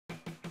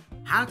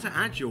How to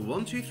add your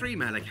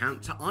 123mail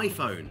account to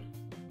iPhone.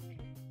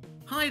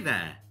 Hi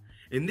there!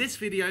 In this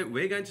video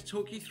we're going to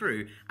talk you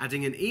through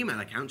adding an email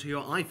account to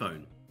your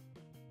iPhone.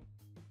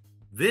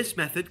 This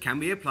method can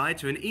be applied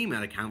to an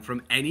email account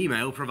from any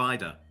mail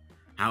provider.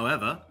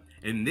 However,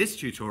 in this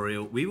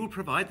tutorial we will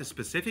provide the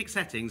specific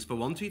settings for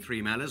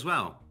 123mail as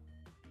well.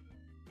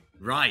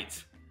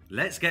 Right,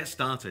 let's get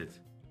started.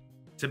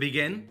 To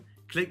begin,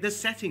 click the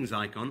settings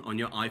icon on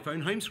your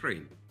iPhone home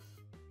screen.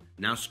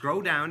 Now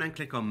scroll down and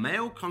click on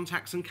Mail,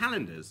 Contacts and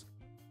Calendars,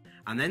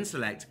 and then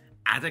select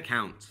Add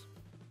Account.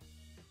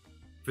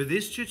 For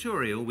this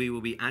tutorial we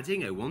will be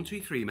adding a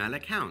 123mail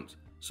account,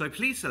 so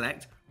please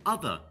select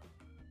Other.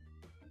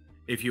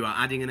 If you are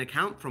adding an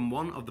account from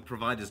one of the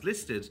providers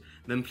listed,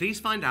 then please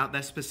find out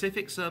their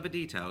specific server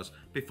details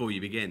before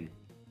you begin.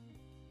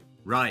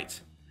 Right,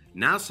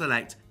 now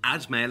select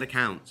Add Mail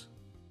Account.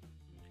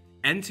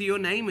 Enter your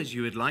name as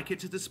you would like it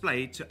to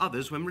display to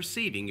others when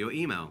receiving your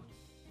email.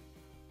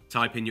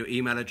 Type in your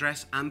email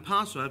address and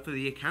password for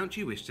the account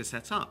you wish to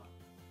set up.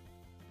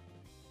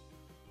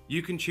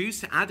 You can choose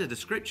to add a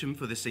description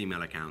for this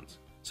email account,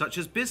 such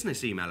as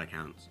business email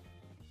account.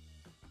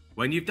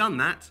 When you've done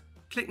that,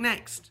 click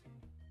Next.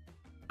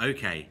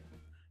 OK,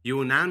 you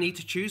will now need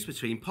to choose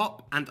between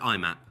POP and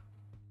IMAP.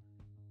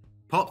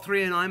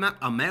 POP3 and IMAP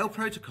are mail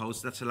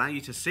protocols that allow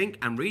you to sync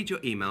and read your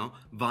email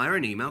via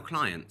an email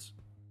client.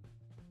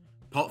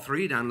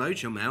 POP3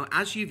 downloads your mail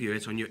as you view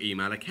it on your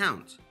email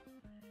account.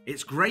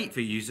 It's great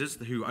for users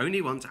who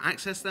only want to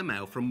access their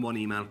mail from one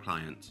email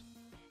client.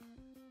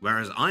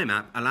 Whereas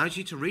IMAP allows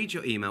you to read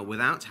your email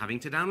without having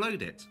to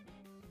download it.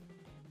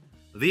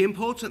 The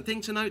important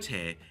thing to note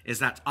here is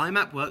that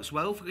IMAP works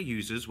well for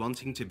users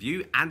wanting to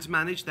view and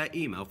manage their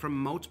email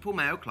from multiple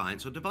mail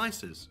clients or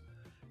devices.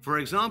 For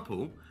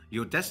example,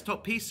 your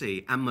desktop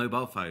PC and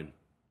mobile phone.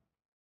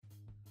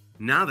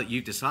 Now that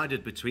you've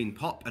decided between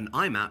POP and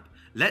IMAP,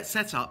 let's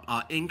set up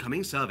our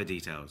incoming server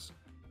details.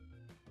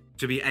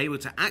 To be able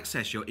to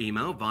access your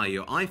email via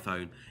your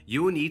iPhone,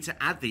 you will need to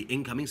add the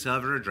incoming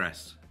server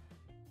address.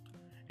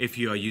 If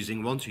you are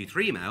using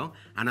 123mail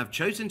and have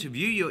chosen to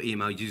view your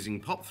email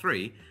using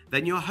POP3,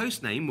 then your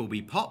hostname will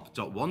be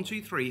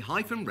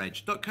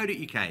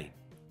pop.123-reg.co.uk.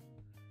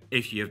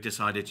 If you have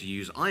decided to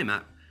use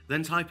IMAP,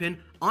 then type in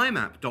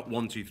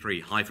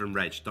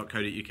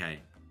imap.123-reg.co.uk.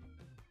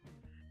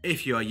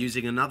 If you are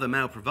using another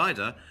mail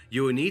provider,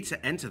 you will need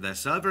to enter their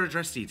server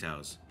address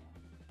details.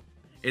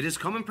 It is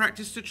common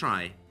practice to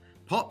try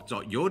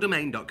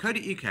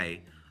pop.yourdomain.co.uk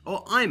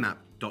or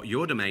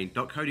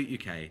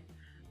imap.yourdomain.co.uk,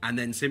 and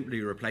then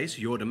simply replace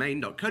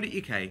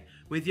yourdomain.co.uk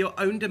with your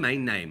own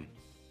domain name.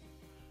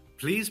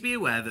 Please be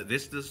aware that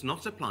this does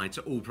not apply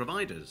to all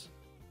providers.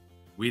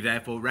 We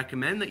therefore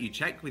recommend that you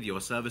check with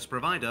your service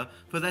provider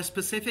for their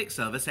specific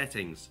server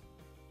settings.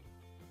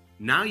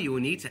 Now you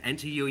will need to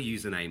enter your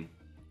username.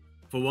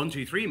 For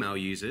 123mail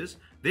users,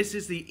 this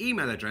is the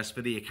email address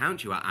for the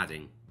account you are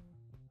adding.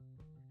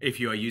 If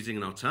you are using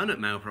an alternate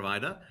mail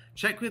provider,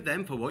 check with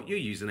them for what your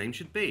username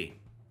should be.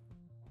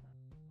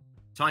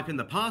 Type in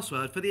the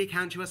password for the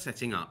account you are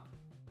setting up.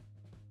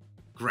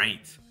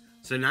 Great!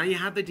 So now you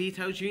have the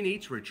details you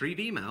need to retrieve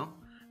email.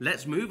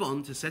 Let's move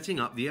on to setting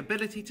up the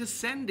ability to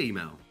send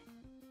email.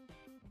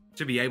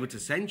 To be able to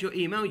send your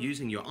email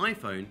using your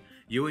iPhone,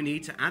 you will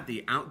need to add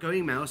the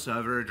outgoing mail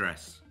server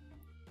address.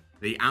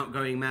 The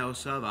outgoing mail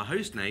server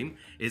hostname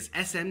is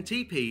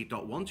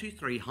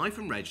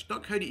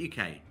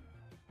smtp.123-reg.co.uk.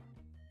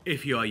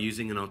 If you are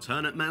using an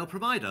alternate mail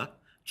provider,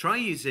 try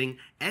using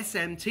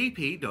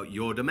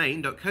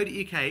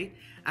smtp.yourdomain.co.uk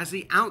as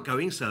the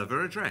outgoing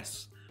server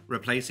address,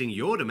 replacing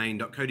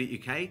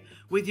yourdomain.co.uk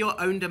with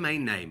your own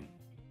domain name.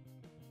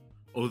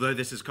 Although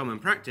this is common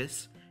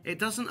practice, it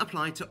doesn't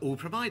apply to all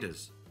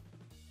providers.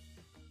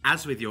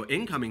 As with your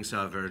incoming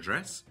server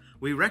address,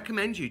 we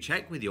recommend you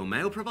check with your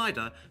mail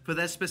provider for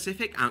their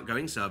specific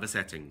outgoing server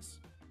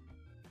settings.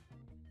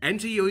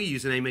 Enter your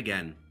username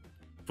again.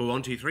 For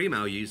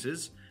 123mail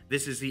users,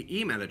 this is the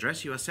email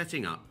address you are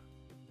setting up.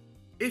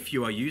 If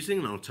you are using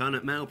an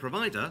alternate mail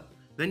provider,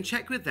 then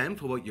check with them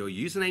for what your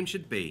username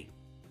should be.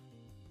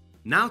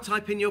 Now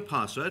type in your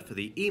password for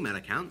the email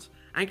account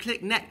and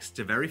click Next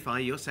to verify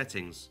your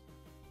settings.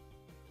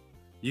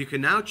 You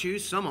can now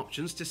choose some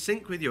options to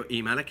sync with your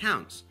email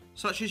accounts,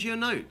 such as your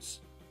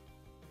notes.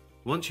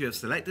 Once you have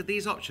selected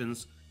these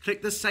options,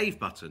 click the Save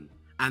button,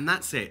 and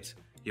that's it.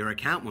 Your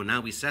account will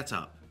now be set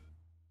up.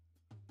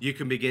 You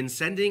can begin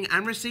sending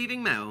and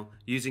receiving mail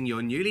using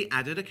your newly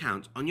added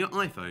account on your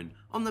iPhone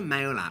on the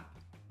Mail app.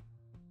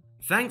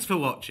 Thanks for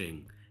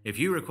watching. If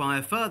you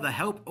require further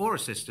help or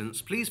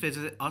assistance, please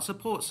visit our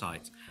support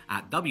site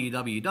at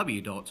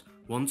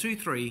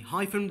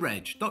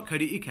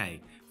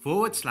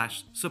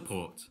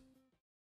www.123-reg.co.uk/support.